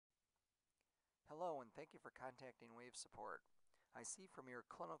Hello, and thank you for contacting Wave Support. I see from your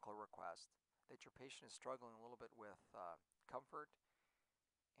clinical request that your patient is struggling a little bit with comfort,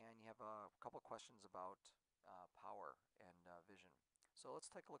 and you have a couple questions about power and vision. So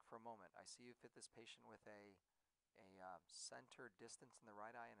let's take a look for a moment. I see you fit this patient with a center distance in the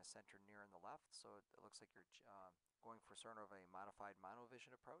right eye and a center near in the left, so it looks like you're going for sort of a modified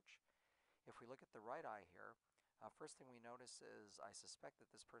monovision approach. If we look at the right eye here, first thing we notice is I suspect that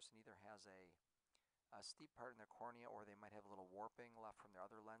this person either has a steep part in their cornea, or they might have a little warping left from their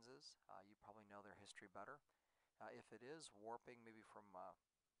other lenses. You probably know their history better. If it is warping, maybe from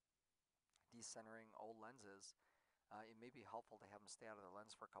decentering old lenses, it may be helpful to have them stay out of the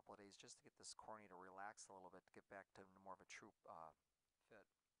lens for a couple of days just to get this cornea to relax a little bit, to get back to more of a true fit.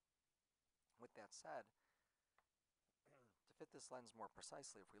 With that said, to fit this lens more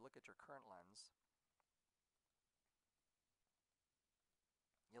precisely, if we look at your current lens,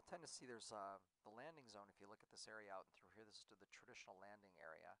 you'll tend to see there's the landing zone. If you look at this area out and through here, this is the traditional landing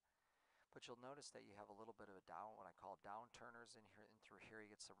area. But you'll notice that you have a little bit of a down, what I call down turners in here, and through here you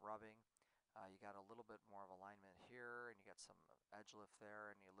get some rubbing. You got a little bit more of alignment here, and you got some edge lift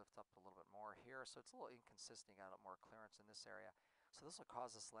there, and you lift up a little bit more here. So it's a little inconsistent. You got a little more clearance in this area. So this will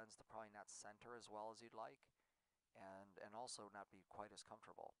cause this lens to probably not center as well as you'd like, and also not be quite as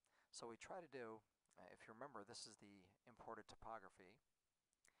comfortable. So we try to do, if you remember, this is the imported topography.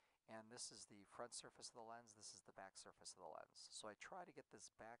 And this is the front surface of the lens, this is the back surface of the lens. So I try to get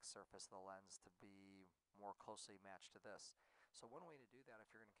this back surface of the lens to be more closely matched to this. So one way to do that,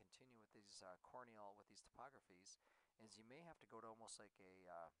 if you're going to continue with these corneal, with these topographies, is you may have to go to almost like a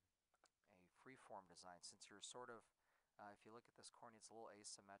free-form design, since you're sort of, if you look at this cornea, it's a little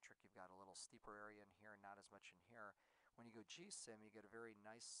asymmetric. You've got a little steeper area in here and not as much in here. When you go G-SIM, you get a very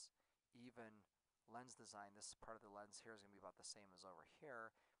nice, even lens design. This part of the lens here is going to be about the same as over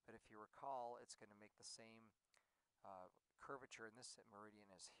here, but if you recall, it's going to make the same curvature in this meridian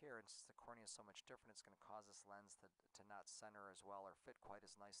as here, and since the cornea is so much different, it's going to cause this lens to not center as well or fit quite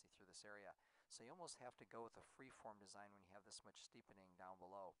as nicely through this area. So you almost have to go with a free-form design when you have this much steepening down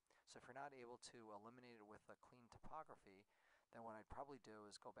below. So if you're not able to eliminate it with a clean topography, then what I'd probably do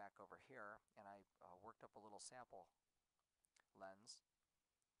is go back over here, and I worked up a little sample lens.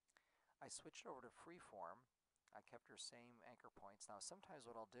 I switched over to freeform. I kept your same anchor points. Now sometimes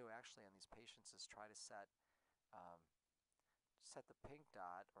what I'll do actually on these patients is try to set the pink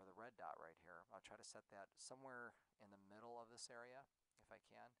dot or the red dot right here. I'll try to set that somewhere in the middle of this area if I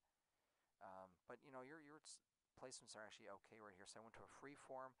can. But you know, your placements are actually okay right here. So I went to a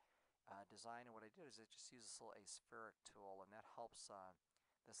freeform design, and what I did is I just used this little aspheric tool, and that helps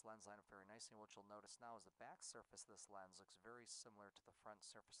this lens line up very nicely. And what you'll notice now is the back surface of this lens looks very similar to the front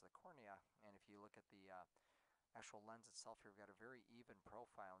surface of the cornea. And if you look at the actual lens itself here, we've got a very even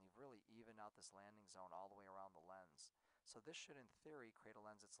profile, and you've really evened out this landing zone all the way around the lens. So this should, in theory, create a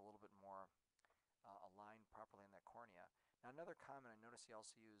lens that's a little bit more aligned properly in that cornea. Now another comment, I noticed you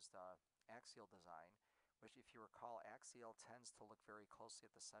also used axial design, which if you recall, axial tends to look very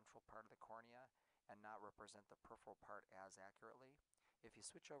closely at the central part of the cornea and not represent the peripheral part as accurately. If you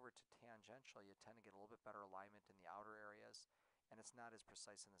switch over to tangential, you tend to get a little bit better alignment in the outer areas, and it's not as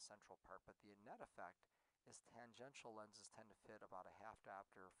precise in the central part. But the net effect is tangential lenses tend to fit about a half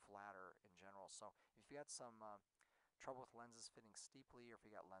diopter flatter in general. So if you got some trouble with lenses fitting steeply, or if you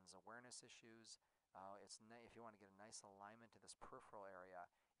got lens awareness issues, if you want to get a nice alignment to this peripheral area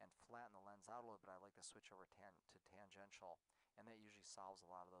and flatten the lens out a little bit, I like to switch over to tangential, and that usually solves a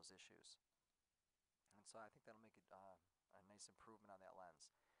lot of those issues. And so I think that'll make it a nice improvement on that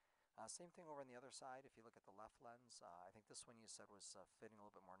lens. Same thing over on the other side. If you look at the left lens, I think this one you said was fitting a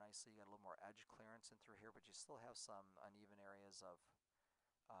little bit more nicely. You got a little more edge clearance in through here, but you still have some uneven areas of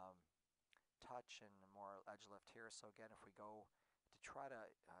touch and more edge lift here. So again, if we go to try to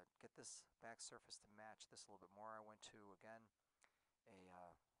get this back surface to match this a little bit more, I went to, again, a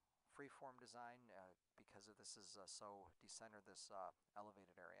freeform design because of this is so decentered, this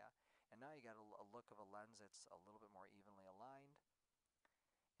elevated area. And now you got a look of a lens that's a little bit more evenly aligned.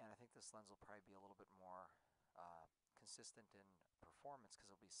 And I think this lens will probably be a little bit more consistent in performance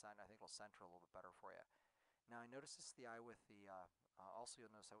because it'll be I think it'll center a little bit better for you. Now I notice this is the eye with the, also you'll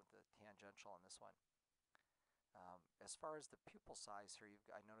notice I went with the tangential on this one. As far as the pupil size here,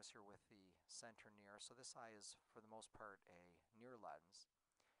 I notice here with the center near, so this eye is for the most part a near lens.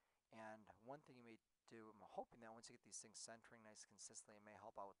 And one thing you may do, I'm hoping that once you get these things centering nice consistently, it may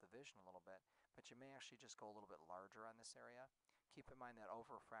help out with the vision a little bit, but you may actually just go a little bit larger on this area. Keep in mind that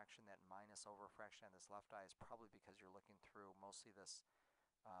overfraction, that minus overfraction on this left eye is probably because you're looking through mostly this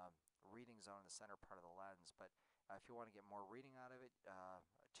um, reading zone in the center part of the lens. But if you want to get more reading out of it,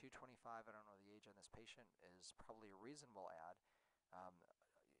 225, I don't know the age on this patient, is probably a reasonable add.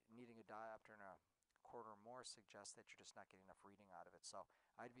 Needing a diopter and a quarter or more suggests that you're just not getting enough reading out of it. So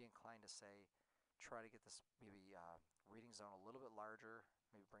I'd be inclined to say try to get this maybe reading zone a little bit larger,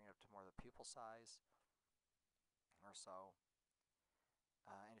 maybe bring it up to more of the pupil size or so.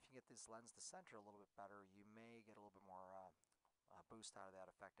 And if you get this lens to center a little bit better, you may get a little bit more boost out of that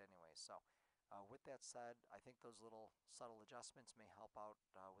effect anyway. So with that said, I think those little subtle adjustments may help out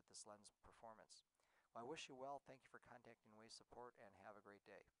with this lens performance. Well, I wish you well. Thank you for contacting Wave Support, and have a great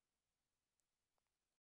day.